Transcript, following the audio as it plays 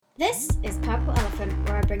This is Purple Elephant,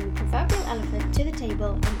 where I bring the proverbial elephant to the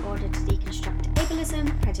table in order to deconstruct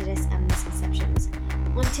ableism, prejudice, and misconceptions.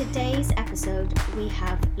 On today's episode, we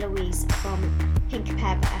have Louise from Pink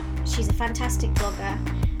Pear Bear. She's a fantastic blogger,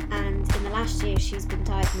 and in the last year, she's been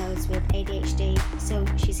diagnosed with ADHD. So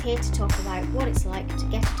she's here to talk about what it's like to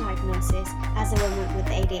get a diagnosis as a woman with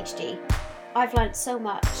ADHD. I've learned so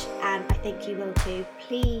much, and I think you will too.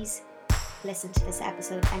 Please listen to this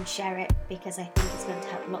episode and share it, because I think it's going to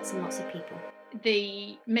help lots and lots of people.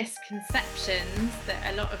 The misconceptions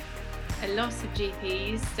that a lot of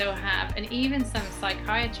GPs still have, and even some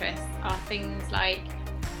psychiatrists, are things like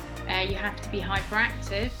you have to be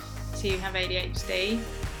hyperactive to have ADHD,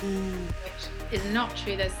 which is not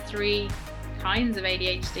true. There's three kinds of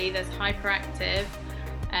ADHD. There's hyperactive,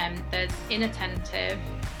 there's inattentive,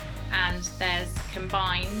 and there's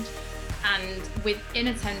combined. And with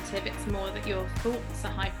inattentive, it's more that your thoughts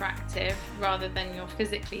are hyperactive rather than you're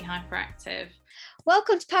physically hyperactive.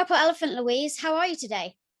 Welcome to Purple Elephant, Louise. How are you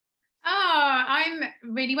today? Oh, I'm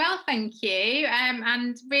really well, thank you.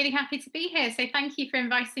 And really happy to be here. So thank you for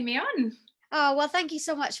inviting me on. Oh, well, thank you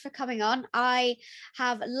so much for coming on. I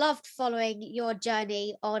have loved following your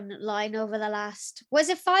journey online over the last, was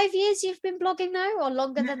it 5 years you've been blogging now, or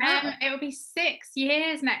longer than that? It'll be 6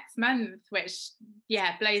 years next month, which,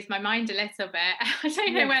 blows my mind a little bit. I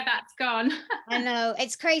don't know where that's gone. I know,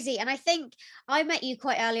 it's crazy. And I think I met you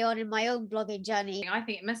quite early on in my own blogging journey. I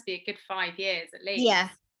think it must be a good 5 years at least. Yeah.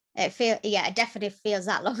 It definitely feels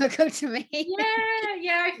that long ago to me.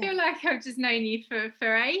 I feel like I've just known you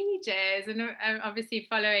for ages, and obviously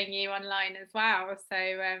following you online as well. So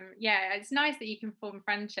it's nice that you can form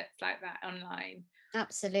friendships like that online.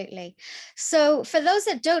 Absolutely. So for those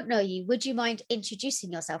that don't know you, would you mind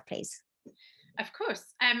introducing yourself, please? Of course.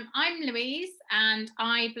 I'm Louise, and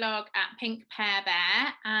I blog at Pink Pear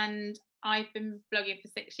Bear, and I've been blogging for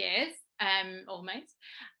 6 years, almost.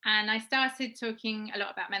 And I started talking a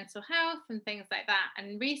lot about mental health and things like that.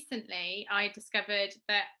 And recently I discovered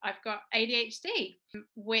that I've got ADHD,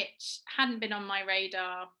 which hadn't been on my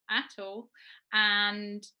radar at all,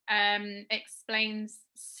 and explains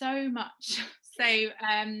so much. So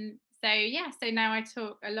now I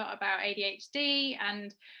talk a lot about ADHD,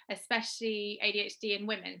 and especially ADHD in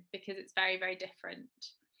women, because it's very, very different.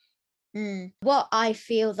 What I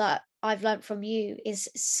feel that I've learned from you is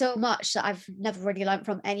so much that I've never really learned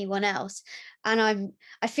from anyone else. And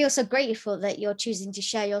I feel so grateful that you're choosing to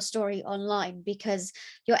share your story online, because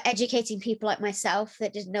you're educating people like myself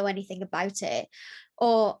that didn't know anything about it.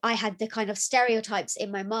 Or I had the kind of stereotypes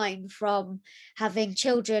in my mind from having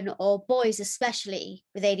children, or boys especially,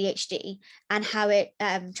 with ADHD, and how it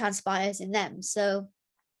transpires in them. So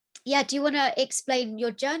yeah, do you want to explain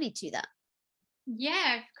your journey to that?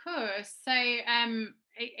 Yeah, of course. So,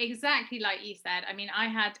 exactly like you said, I mean, I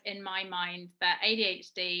had in my mind that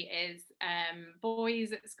ADHD is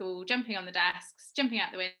boys at school jumping on the desks, jumping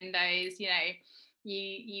out the windows.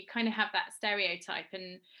 You kind of have that stereotype,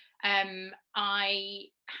 and I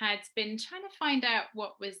had been trying to find out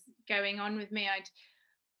what was going on with me.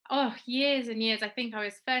 Years and years. I think I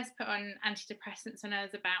was first put on antidepressants when I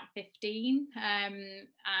was about 15.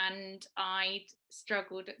 And I'd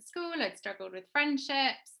struggled at school, I'd struggled with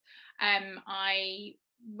friendships. I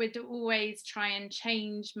would always try and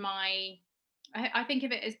change I think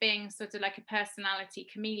of it as being sort of like a personality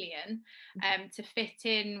chameleon, to fit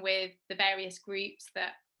in with the various groups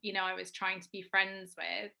that, I was trying to be friends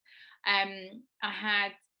with. I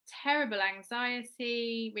had terrible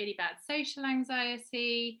anxiety, really bad social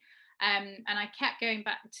anxiety. And I kept going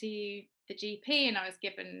back to the GP, and I was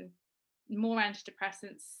given more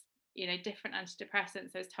antidepressants, different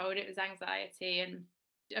antidepressants. I was told it was anxiety. And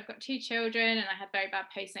I've got 2 children, and I had very bad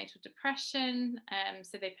postnatal depression.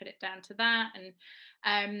 So they put it down to that.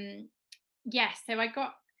 And so I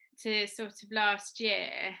got to sort of last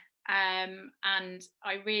year, and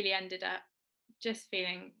I really ended up just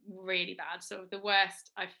feeling really bad, sort of the worst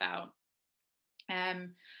I felt.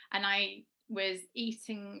 And I was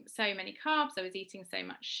eating so many carbs, I was eating so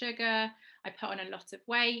much sugar, I put on a lot of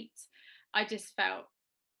weight. I just felt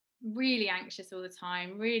really anxious all the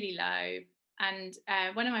time, really low. And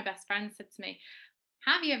one of my best friends said to me,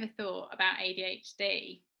 "Have you ever thought about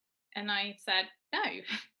ADHD?" And I said, "No,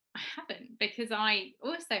 I haven't," because I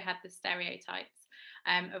also had the stereotypes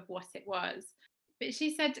of what it was. But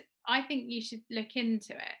she said, "I think you should look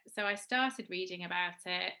into it." So I started reading about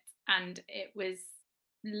it, and it was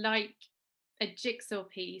like a jigsaw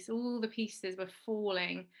piece. All the pieces were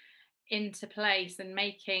falling into place and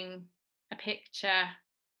making a picture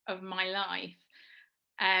of my life.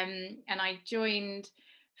 And I joined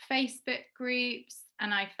Facebook groups,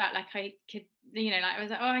 and I felt like I could like I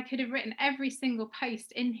was like, oh, I could have written every single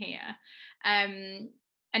post in here. And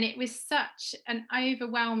it was such an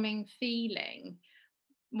overwhelming feeling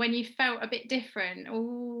when you felt a bit different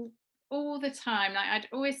all the time. Like I'd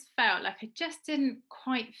always felt like I just didn't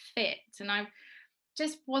quite fit, and I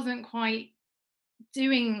just wasn't quite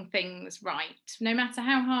doing things right. No matter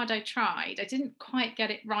how hard I tried, I didn't quite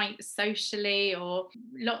get it right socially, or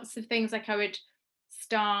lots of things. Like I would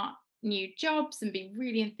start new jobs and be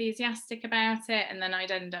really enthusiastic about it, and then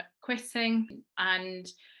I'd end up quitting. And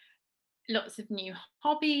lots of new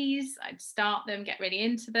hobbies, I'd start them, get really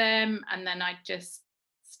into them, and then I'd just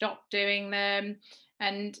stop doing them.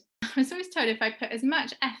 And I was always told if I put as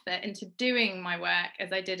much effort into doing my work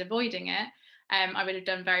as I did avoiding it, I would have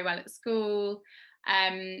done very well at school.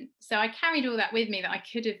 So I carried all that with me, that I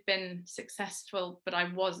could have been successful, but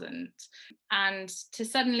I wasn't. And to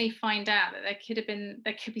suddenly find out that there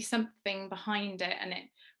could be something behind it,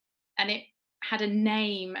 and it had a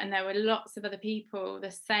name, and there were lots of other people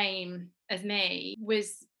the same as me,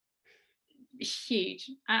 was huge,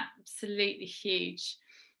 absolutely huge.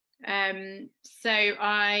 So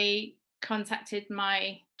I contacted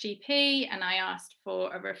my GP and I asked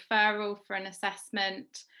for a referral for an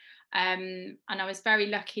assessment. And I was very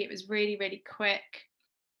lucky, it was really, really quick.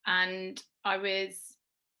 And I was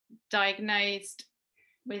diagnosed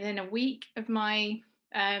within a week of my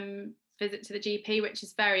visit to the GP, which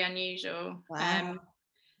is very unusual. Wow.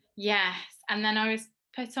 Yes. And then I was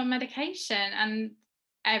put on medication and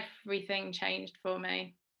everything changed for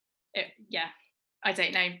me. Yeah, I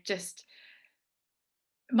don't know, just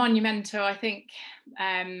monumental. I think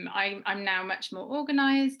I'm now much more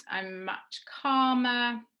organized. I'm much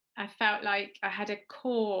calmer. I felt like I had a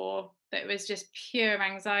core that was just pure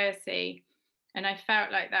anxiety. And I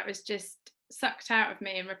felt like that was just sucked out of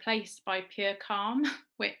me and replaced by pure calm,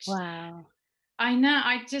 which Wow. I know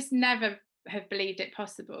I just never have believed it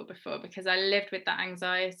possible before, because I lived with that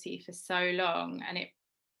anxiety for so long and it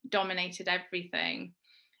dominated everything.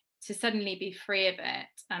 To suddenly be free of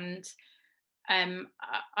it, and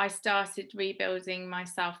I started rebuilding my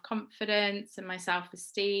self confidence and my self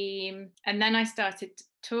esteem, and then I started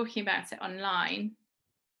talking about it online,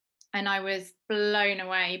 and I was blown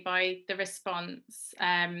away by the response.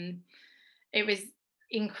 It was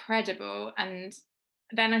incredible. And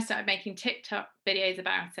then I started making TikTok videos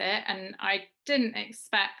about it, and I didn't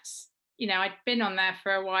expect, I'd been on there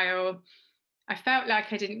for a while. I felt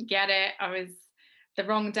like I didn't get it. I was the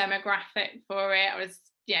wrong demographic for it. I was,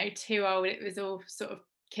 too old. It was all sort of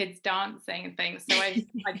kids dancing and things. So I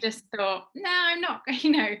just thought, no, I'm not,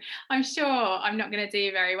 I'm sure I'm not going to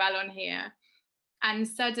do very well on here. And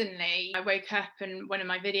suddenly I woke up and one of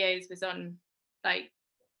my videos was on, like,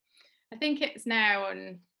 I think it's now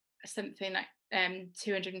on something like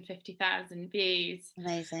 250,000 views.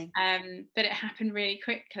 Amazing. But it happened really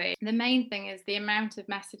quickly. The main thing is the amount of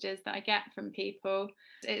messages that I get from people.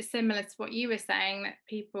 It's similar to what you were saying, that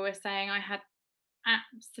people were saying I had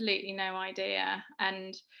absolutely no idea.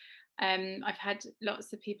 And I've had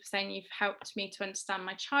lots of people saying, you've helped me to understand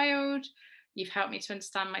my child, you've helped me to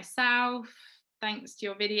understand myself. Thanks to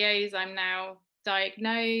your videos, I'm now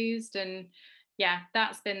diagnosed. And yeah,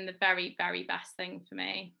 that's been the very, very best thing for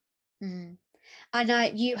me. Mm. I know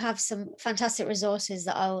you have some fantastic resources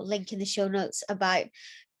that I'll link in the show notes about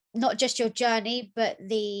not just your journey, but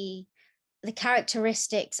the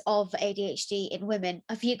characteristics of ADHD in women.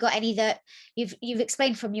 Have you got any that you've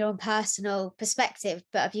explained from your own personal perspective,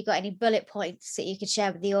 but have you got any bullet points that you could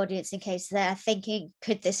share with the audience in case they're thinking,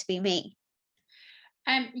 could this be me?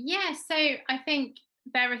 Yeah, so I think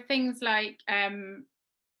there are things like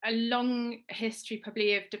a long history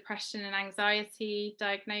probably of depression and anxiety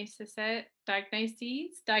diagnoses,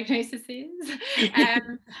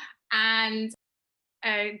 and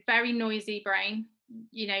a very noisy brain.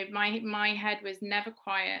 My head was never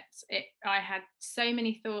quiet. I had so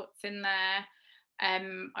many thoughts in there.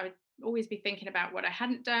 I would always be thinking about what I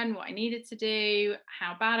hadn't done, what I needed to do,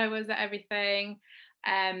 how bad I was at everything.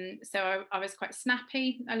 So I was quite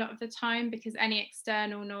snappy a lot of the time, because any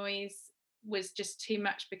external noise was just too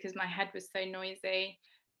much, because my head was so noisy.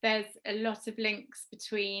 There's a lot of links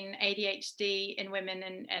between ADHD in women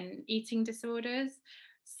and eating disorders.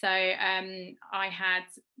 So I had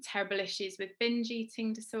terrible issues with binge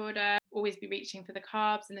eating disorder, always be reaching for the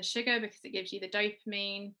carbs and the sugar because it gives you the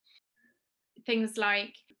dopamine. Things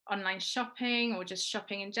like online shopping or just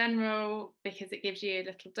shopping in general, because it gives you a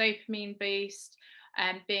little dopamine boost.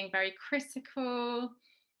 And being very critical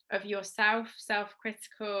of yourself,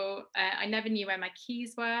 self-critical. I never knew where my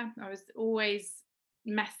keys were. I was always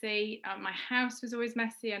messy. My house was always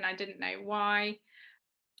messy and I didn't know why.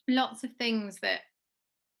 Lots of things that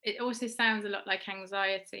it also sounds a lot like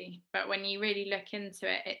anxiety, but when you really look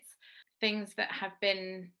into it, it's things that have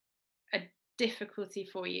been a difficulty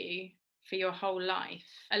for you for your whole life.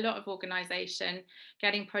 A lot of organisation,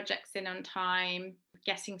 getting projects in on time,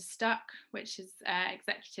 getting stuck, which is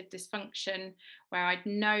executive dysfunction, where I'd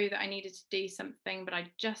know that I needed to do something, but I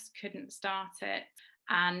just couldn't start it.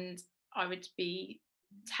 And I would be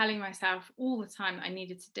telling myself all the time that I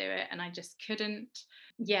needed to do it and I just couldn't.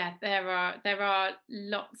 Yeah, there are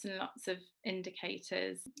lots and lots of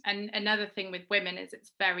indicators. And another thing with women is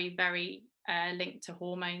it's very, very linked to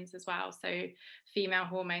hormones as well. So female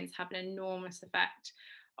hormones have an enormous effect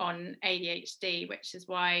on ADHD, which is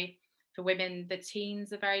why for women the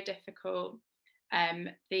teens are very difficult.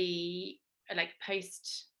 The like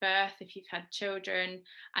post birth, if you've had children,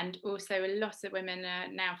 and also a lot of women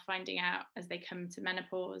are now finding out as they come to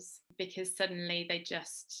menopause because suddenly they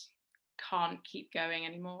just can't keep going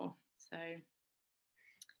anymore. So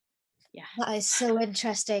yeah. That is so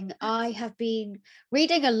interesting. I have been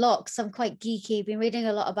reading a lot because I'm quite geeky. Been reading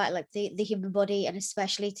a lot about like the human body and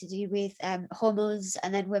especially to do with hormones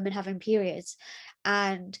and then women having periods.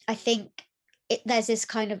 And I think there's this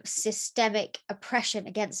kind of systemic oppression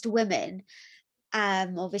against women,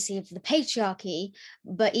 obviously of the patriarchy,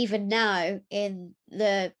 but even now in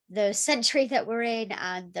the century that we're in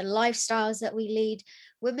and the lifestyles that we lead,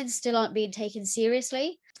 women still aren't being taken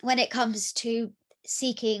seriously when it comes to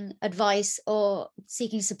seeking advice or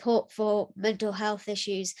seeking support for mental health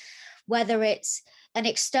issues, whether it's an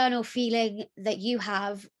external feeling that you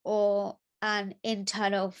have or an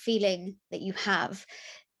internal feeling that you have,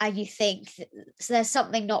 and you think there's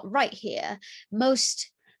something not right here.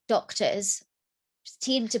 Most doctors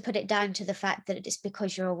seem to put it down to the fact that it's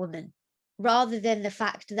because you're a woman, rather than the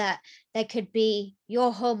fact that there could be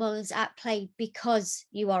your hormones at play because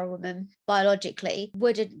you are a woman biologically,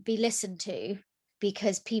 wouldn't be listened to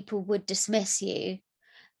because people would dismiss you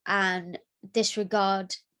and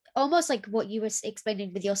disregard, almost like what you were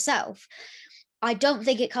explaining with yourself. I don't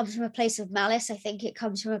think it comes from a place of malice. I think it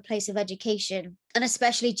comes from a place of education, and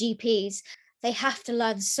especially GPs. They have to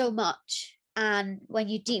learn so much. And when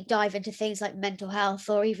you deep dive into things like mental health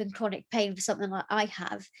or even chronic pain for something like I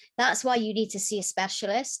have, that's why you need to see a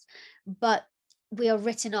specialist. But we are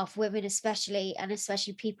written off, women especially, and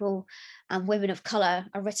especially people and women of color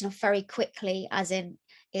are written off very quickly, as in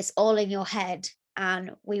it's all in your head.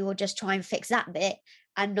 And we will just try and fix that bit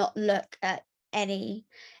and not look at any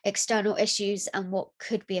external issues and what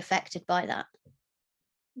could be affected by that.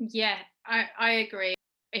 Yeah, I agree.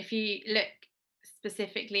 If you look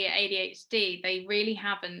specifically at ADHD, they really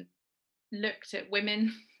haven't looked at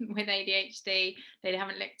women with ADHD. They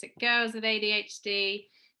haven't looked at girls with ADHD.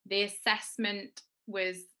 The assessment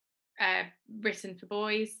was written for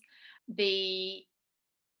boys. There's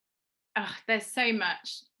so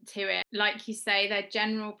much to it. Like you say, they're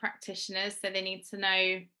general practitioners, so they need to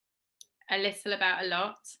know a little about a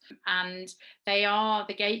lot, and they are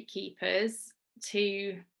the gatekeepers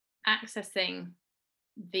to accessing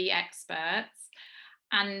the experts.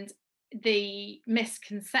 And the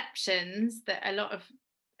misconceptions that a lot of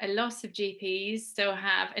GPs still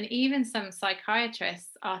have, and even some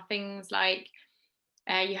psychiatrists, are things like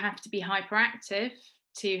you have to be hyperactive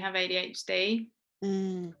to have ADHD,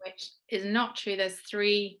 which is not true. There's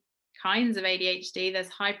three kinds of ADHD. There's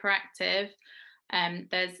hyperactive,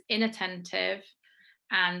 there's inattentive,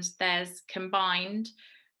 and there's combined.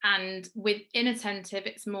 And with inattentive,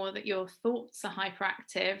 it's more that your thoughts are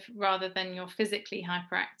hyperactive rather than you're physically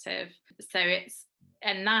hyperactive. So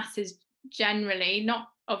and that is generally, not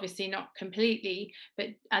obviously not completely, but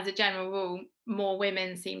as a general rule, more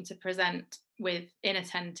women seem to present with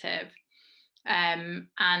inattentive.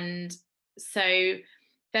 And so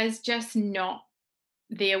there's just not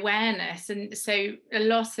the awareness. And so a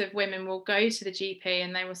lot of women will go to the GP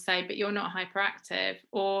and they will say, but you're not hyperactive,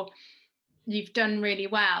 or you've done really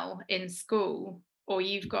well in school, or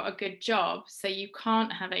you've got a good job, so you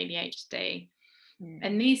can't have ADHD.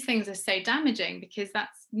 And these things are so damaging because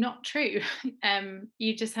that's not true.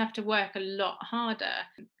 You just have to work a lot harder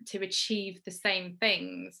to achieve the same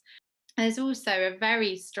things. There's also a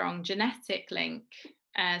very strong genetic link.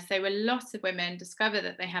 So a lot of women discover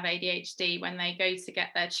that they have ADHD when they go to get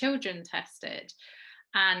their children tested,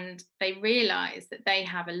 and they realize that they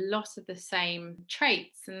have a lot of the same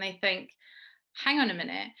traits, and they think, hang on a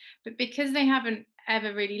minute, but because they haven't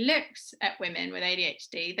ever really looked at women with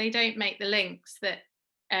ADHD, they don't make the links that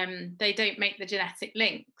they don't make the genetic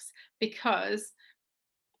links, because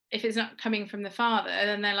if it's not coming from the father,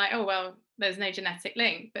 then they're like, oh well, there's no genetic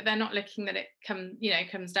link, but they're not looking that it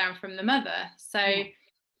comes down from the mother. So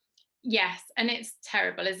Yes, and it's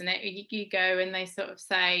terrible, isn't it? You go and they sort of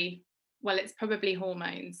say, well, it's probably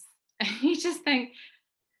hormones. And you just think,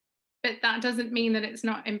 but that doesn't mean that it's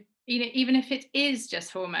not, even if it is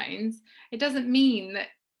just hormones, it doesn't mean that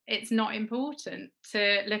it's not important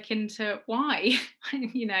to look into why.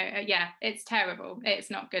 Yeah, it's terrible. It's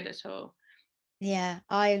not good at all. Yeah,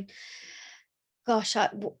 gosh,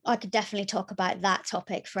 I could definitely talk about that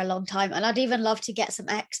topic for a long time. And I'd even love to get some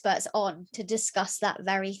experts on to discuss that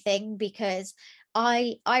very thing, because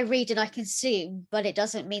I read and I consume, but it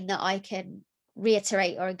doesn't mean that I can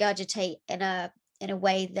reiterate or regurgitate in a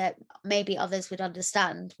way that maybe others would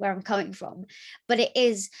understand where I'm coming from. But it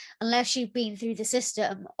is, unless you've been through the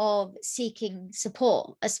system of seeking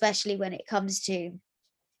support, especially when it comes to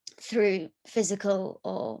through physical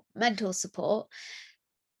or mental support,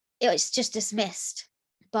 it's just dismissed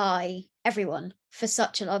by everyone for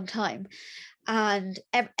such a long time. And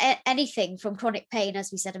anything from chronic pain,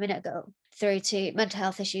 as we said a minute ago, through to mental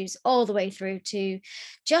health issues, all the way through to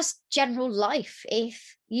just general life.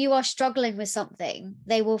 If you are struggling with something,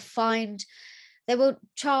 they will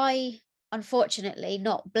try, unfortunately,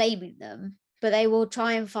 not blaming them, but they will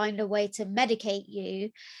try and find a way to medicate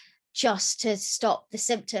you just to stop the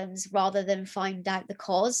symptoms rather than find out the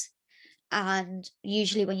cause. And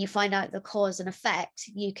usually, when you find out the cause and effect,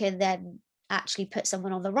 you can then actually put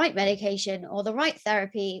someone on the right medication or the right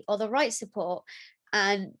therapy or the right support.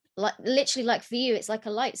 And like literally, like for you, it's like a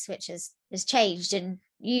light switch has changed, and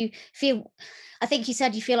you feel. I think you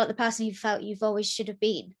said you feel like the person you felt you've always should have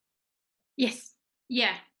been. Yes.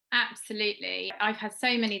 Yeah, absolutely. I've had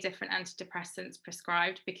so many different antidepressants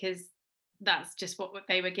prescribed because that's just what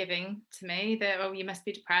they were giving to me. That, oh, you must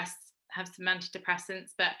be depressed, have some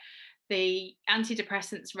antidepressants. But the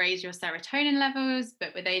antidepressants raise your serotonin levels,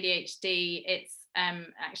 but with ADHD, it's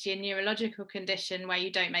actually a neurological condition where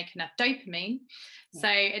you don't make enough dopamine. Yeah. So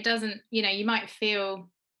it doesn't, you might feel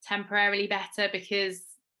temporarily better because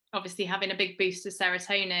obviously having a big boost of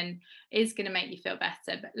serotonin is going to make you feel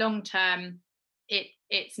better, but long term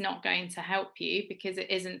it's not going to help you because it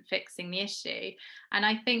isn't fixing the issue. And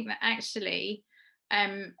I think that actually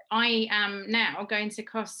I am now going to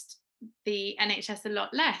cost the NHS a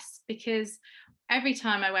lot less, because every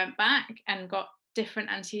time I went back and got different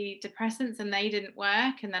antidepressants and they didn't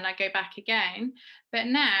work, and then I go back again, but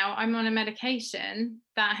now I'm on a medication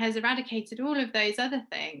that has eradicated all of those other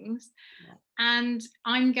things, Yeah. and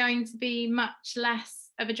I'm going to be much less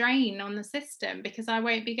of a drain on the system because I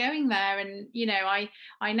won't be going there. And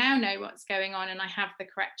I now know what's going on and I have the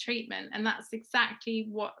correct treatment. And that's exactly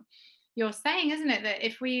what you're saying, isn't it? That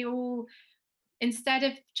if we all, instead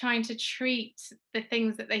of trying to treat the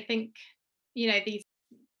things that they think, these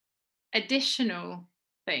additional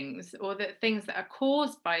things or the things that are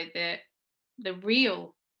caused by the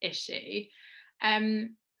real issue,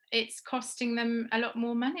 um it's costing them a lot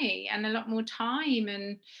more money and a lot more time.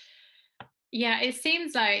 And yeah, it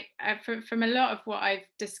seems like from a lot of what I've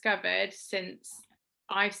discovered since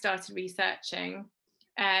I've started researching,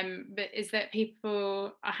 but is that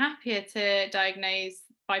people are happier to diagnose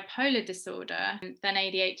bipolar disorder than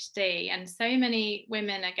ADHD. And so many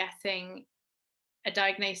women are getting a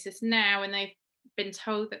diagnosis now when they've been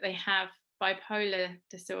told that they have bipolar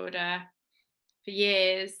disorder for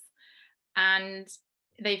years, and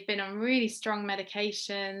they've been on really strong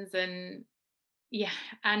medications. And yeah,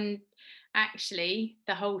 and actually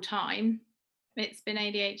the whole time it's been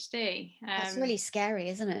ADHD. That's really scary,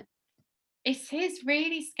 isn't it? It is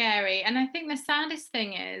really scary. And I think the saddest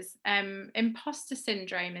thing is imposter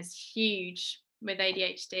syndrome is huge with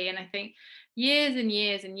ADHD. And I think years and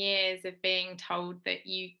years and years of being told that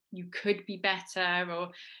you could be better, or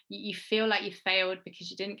you feel like you failed because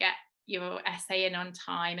you didn't get your essay in on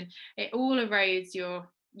time, and it all erodes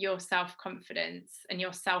your self-confidence and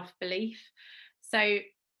your self-belief. So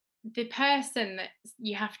the person that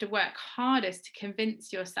you have to work hardest to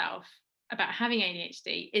convince yourself about having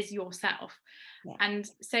ADHD is yourself. Yeah. And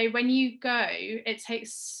so when you go, it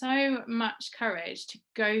takes so much courage to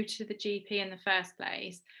go to the GP in the first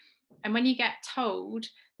place. And when you get told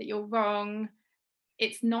that you're wrong,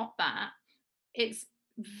 it's not that. It's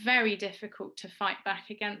very difficult to fight back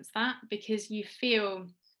against that because you feel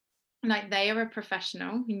like they are a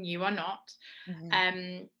professional and you are not.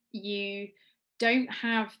 Mhm. You don't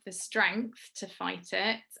have the strength to fight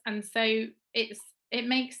it, and so it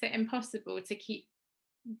makes it impossible to keep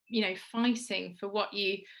fighting for what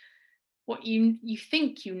you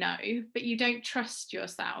think but you don't trust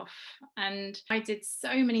yourself. And I did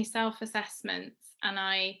so many self-assessments, and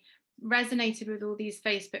I resonated with all these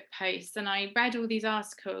Facebook posts, and I read all these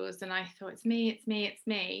articles, and I thought, it's me, it's me, it's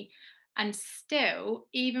me. And still,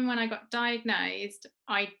 even when I got diagnosed,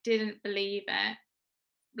 I didn't believe it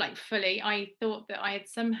like fully. I thought that I had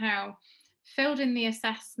somehow filled in the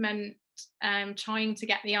assessment, trying to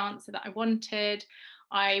get the answer that I wanted.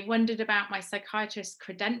 I wondered about my psychiatrist's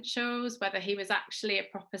credentials, whether he was actually a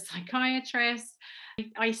proper psychiatrist.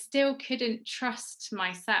 I still couldn't trust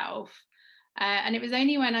myself. And it was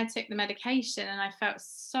only when I took the medication and I felt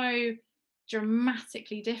so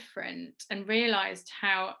dramatically different and realized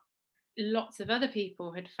how lots of other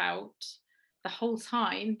people had felt the whole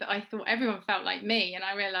time that I thought everyone felt like me. And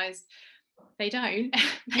I realized they don't.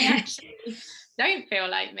 They actually don't feel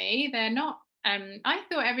like me. They're not. I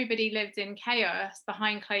thought everybody lived in chaos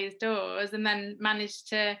behind closed doors and then managed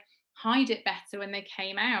to hide it better when they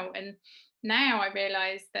came out. And now I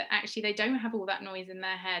realize that actually they don't have all that noise in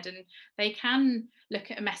their head, and they can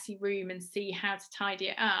look at a messy room and see how to tidy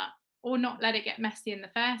it up or not let it get messy in the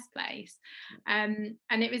first place. And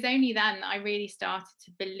it was only then that I really started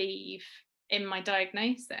to believe in my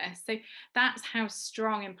diagnosis. So that's how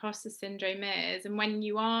strong imposter syndrome is. And when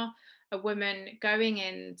you are a woman going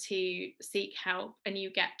in to seek help and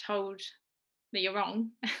you get told that you're wrong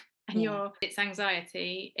and Yeah. it's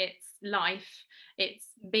anxiety, it's life, it's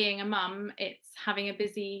being a mum, it's having a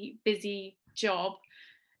busy job,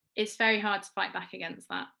 it's very hard to fight back against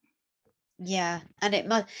that. Yeah, and it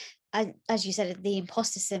must, as you said, the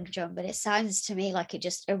imposter syndrome, but it sounds to me like it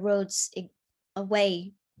just erodes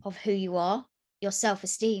away of who you are, your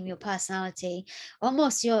self-esteem, your personality,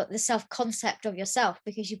 almost the self-concept of yourself,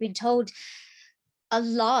 because you've been told a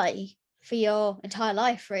lie for your entire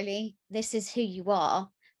life, really. This is who you are.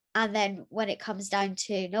 And then when it comes down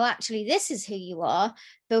to, no, actually, this is who you are,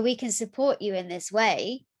 but we can support you in this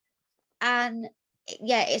way. And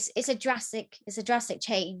yeah, it's a drastic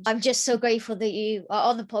change. I'm just so grateful that you are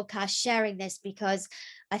on the podcast sharing this, because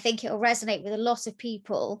I think it will resonate with a lot of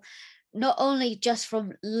people, not only just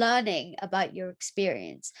from learning about your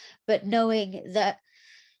experience, but knowing that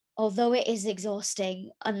although it is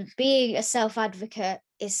exhausting and being a self-advocate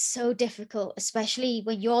is so difficult, especially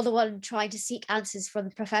when you're the one trying to seek answers from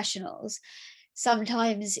the professionals,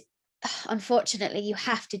 sometimes unfortunately you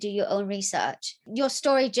have to do your own research. Your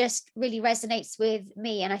story just really resonates with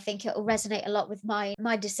me, and I think it will resonate a lot with my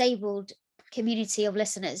disabled community of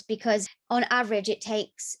listeners, because on average it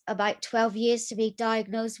takes about 12 years to be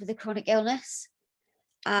diagnosed with a chronic illness,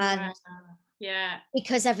 and Wow. Yeah.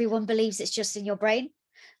 because everyone believes it's just in your brain,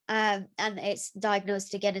 and it's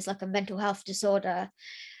diagnosed again as like a mental health disorder.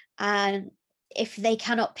 And if they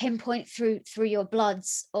cannot pinpoint through your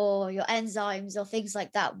bloods or your enzymes or things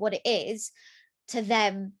like that what it is, to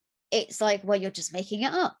them it's like, well, you're just making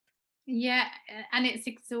it up. Yeah. And it's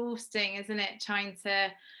exhausting, isn't it? Trying to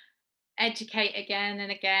educate again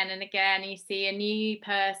and again and again. You see a new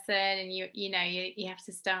person and you have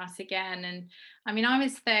to start again. And I mean, I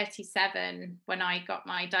was 37 when I got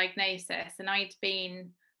my diagnosis, and I'd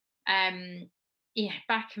been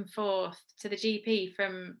back and forth to the GP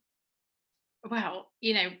from, well,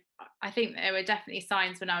 I think there were definitely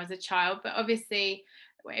signs when I was a child, but obviously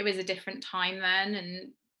it was a different time then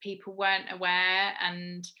and people weren't aware.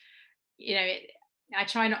 And I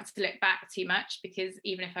try not to look back too much, because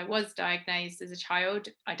even if I was diagnosed as a child,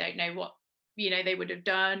 I don't know what they would have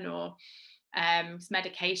done, or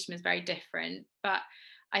medication was very different. But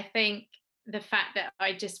I think the fact that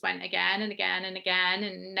I just went again and again and again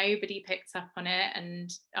and nobody picked up on it,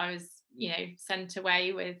 and I was sent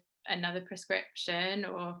away with another prescription,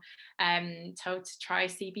 or told to try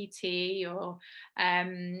CBT, or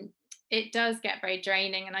it does get very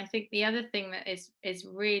draining. And I think the other thing that is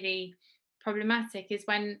really problematic is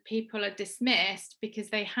when people are dismissed because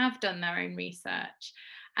they have done their own research,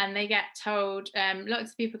 and they get told,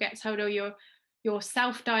 lots of people get told, oh, you're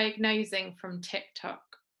self-diagnosing from TikTok,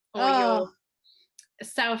 or you're Oh,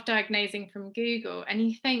 self-diagnosing from Google. And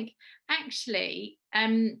you think, actually,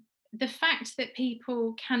 the fact that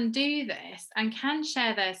people can do this and can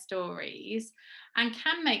share their stories and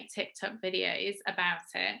can make TikTok videos about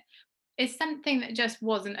it is something that just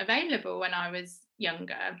wasn't available when I was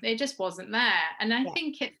younger. It just wasn't there. And I yeah.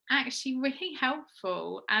 think it's actually really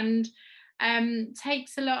helpful, and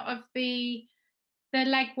takes a lot of the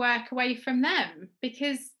legwork away from them,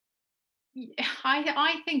 because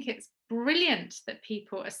I think it's brilliant that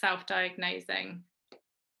people are self-diagnosing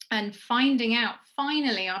and finding out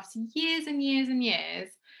finally, after years and years and years.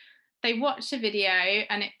 They watch a video,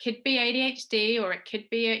 and it could be ADHD, or it could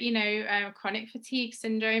be chronic fatigue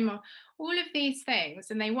syndrome, or all of these things,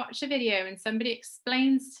 and they watch a video and somebody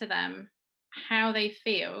explains to them how they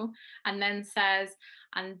feel, and then says,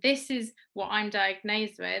 and this is what I'm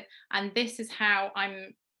diagnosed with, and this is how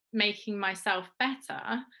I'm making myself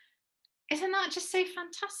better. isn't that just so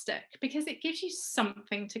fantastic? Because it gives you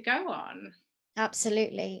something to go on.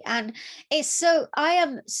 Absolutely. And I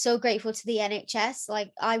am so grateful to the NHS.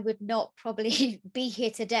 Like, I would not probably be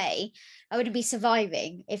here today. I wouldn't be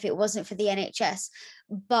surviving if it wasn't for the NHS.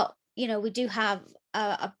 But, we do have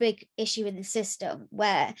a big issue in the system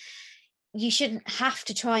where you shouldn't have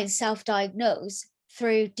to try and self-diagnose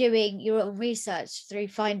through doing your own research, through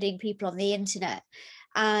finding people on the internet.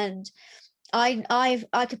 And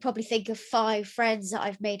I could probably think of 5 friends that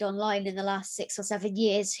I've made online in the last 6 or 7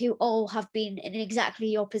 years who all have been in exactly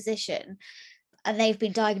your position, and they've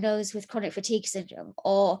been diagnosed with chronic fatigue syndrome,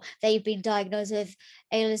 or they've been diagnosed with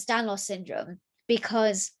Ehlers-Danlos syndrome,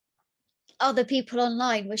 because other people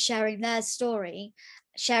online were sharing their story,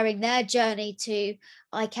 sharing their journey to,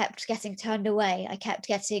 I kept getting turned away, I kept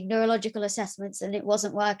getting neurological assessments and it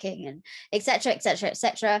wasn't working, and etc, etc,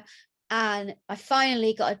 etc. And I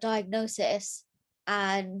finally got a diagnosis,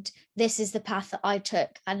 and this is the path that I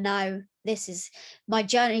took, and now this is my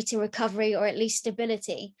journey to recovery, or at least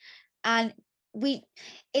stability. And we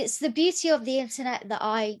it's the beauty of the internet that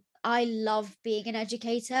I love being an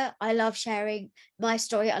educator. I love sharing my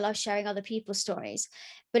story. I love sharing other people's stories.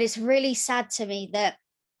 But it's really sad to me that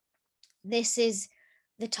this is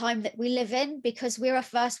the time that we live in, because we're a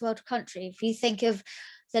first world country. If you think of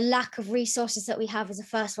the lack of resources that we have as a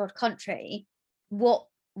first world country, what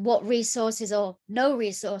resources or no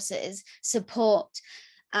resources, support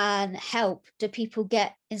and help do people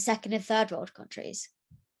get in second and third world countries?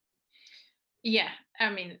 Yeah,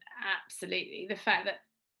 I mean, absolutely. The fact that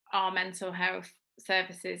our mental health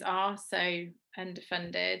services are so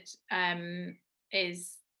underfunded,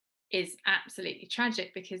 is absolutely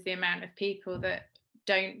tragic, because the amount of people that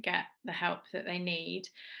don't get the help that they need.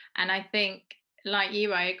 And I think, like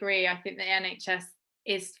you, I agree. I think the NHS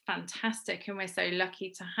is fantastic, and we're so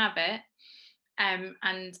lucky to have it.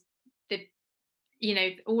 And the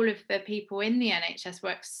all of the people in the NHS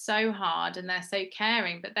work so hard and they're so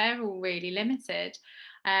caring, but they're all really limited.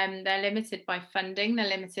 They're limited by funding, they're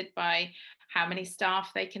limited by how many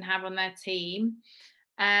staff they can have on their team.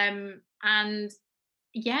 And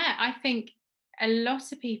yeah, I think a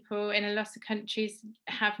lot of people in a lot of countries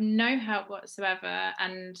have no help whatsoever,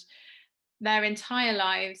 and their entire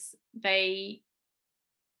lives they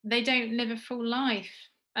don't live a full life.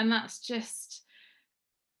 And that's just,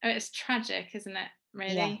 it's tragic, isn't it, Yeah,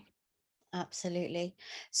 really? absolutely.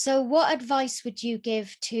 So, what advice would you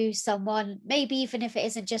give to someone, maybe even if it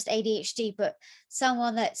isn't just ADHD, but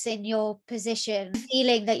someone that's in your position,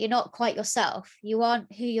 feeling that you're not quite yourself, you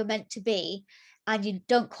aren't who you're meant to be, and you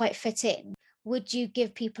don't quite fit in? Would you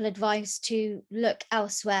give people advice to look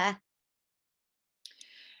elsewhere?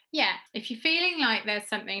 Yeah, if you're feeling like there's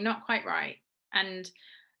something not quite right, and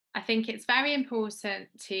I think it's very important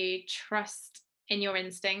to trust in your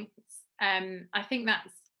instincts. I think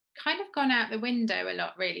that's kind of gone out the window a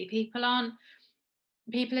lot, really. People are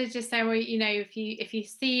just saying, well, if you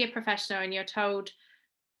see a professional and you're told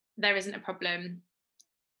there isn't a problem,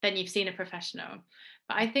 then you've seen a professional.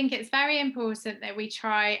 But I think it's very important that we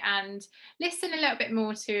try and listen a little bit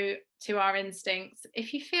more to our instincts.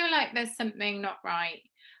 If you feel like there's something not right,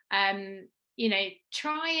 um,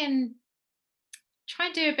 try and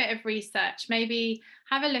do a bit of research. Maybe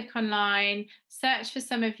have a look online, search for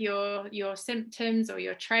some of your symptoms or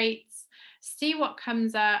your traits, see what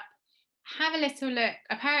comes up. Have a little look.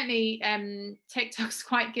 Apparently, TikTok's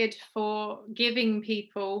quite good for giving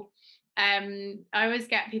people. I always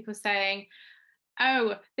get people saying,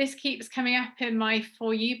 "Oh, this keeps coming up in my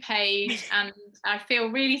For You page, and I feel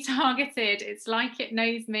really targeted. It's like it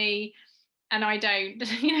knows me, and I don't."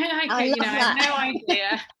 I love I have no that.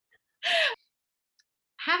 idea.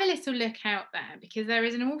 Have a little look out there, because there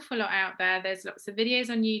is an awful lot out there. There's lots of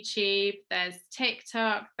videos on YouTube, there's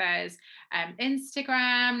TikTok, there's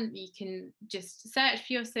Instagram. You can just search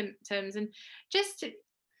for your symptoms and just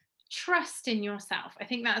trust in yourself. I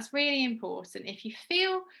think that's really important. If you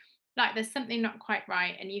feel like there's something not quite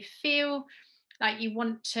right, and you feel like you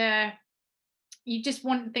just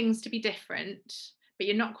want things to be different, but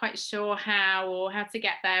you're not quite sure how, or how to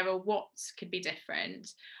get there, or what could be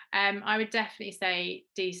different, I would definitely say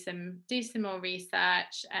do some more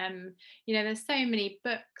research. There's so many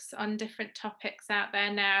books on different topics out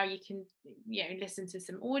there now. You can listen to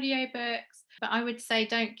some audio books, but I would say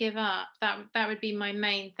don't give up. That would be my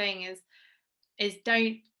main thing, is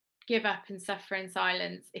don't give up and suffer in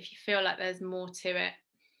silence if you feel like there's more to it.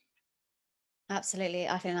 Absolutely.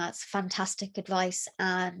 I think that's fantastic advice.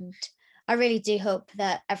 And I really do hope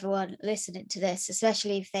that everyone listening to this,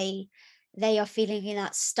 especially if they are feeling in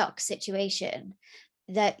that stuck situation,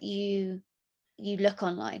 that you look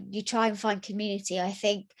online, you try and find community. I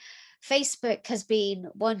think Facebook has been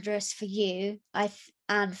wondrous for you.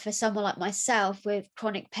 And for someone like myself with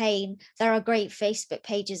chronic pain, there are great Facebook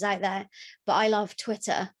pages out there, but I love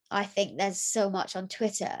Twitter. I think there's so much on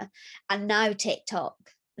Twitter and now TikTok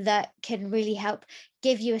that can really help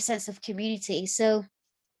give you a sense of community. So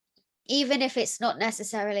even if it's not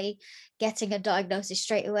necessarily getting a diagnosis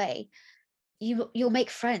straight away, you'll make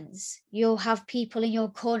friends. You'll have people in your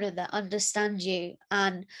corner that understand you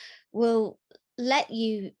and will let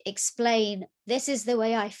you explain, this is the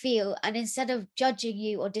way I feel, and instead of judging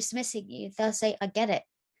you or dismissing you, they'll say, I get it.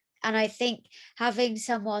 And I think having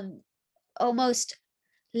someone almost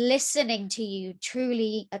listening to you,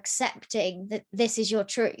 truly accepting that this is your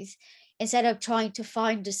truth, instead of trying to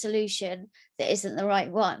find a solution that isn't the right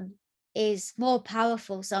one, is more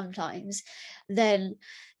powerful sometimes than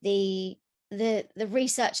the the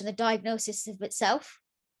research and the diagnosis of itself.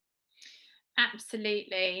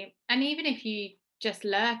 Absolutely. And even if you just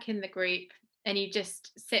lurk in the group and you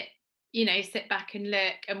just sit back and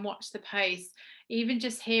look and watch the posts, even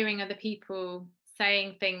just hearing other people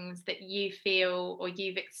saying things that you feel or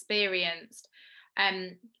you've experienced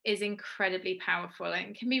is incredibly powerful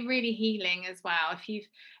and can be really healing as well.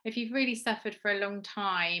 If you've really suffered for a long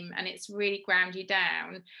time and it's really ground you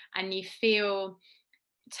down and you feel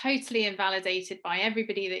totally invalidated by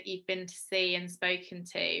everybody that you've been to see and spoken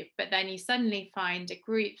to, but then you suddenly find a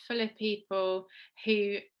group full of people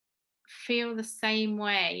who feel the same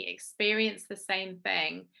way, experience the same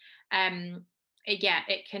thing. Yeah,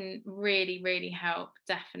 it can really, really help,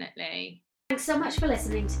 definitely. Thanks so much for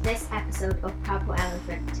listening to this episode of Purple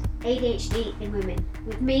Elephant, ADHD in Women,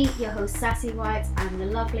 with me, your host Sassy White, and the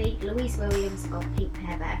lovely Louise Williams of Pink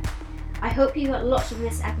Hair Bear. I hope you got lots from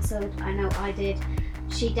this episode. I know I did.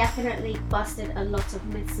 She definitely busted a lot of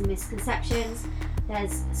myths and misconceptions.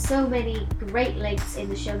 There's so many great links in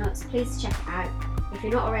the show notes. Please check it out. If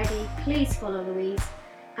you're not already, please follow Louise.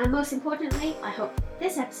 And most importantly, I hope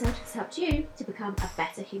this episode has helped you to become a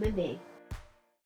better human being.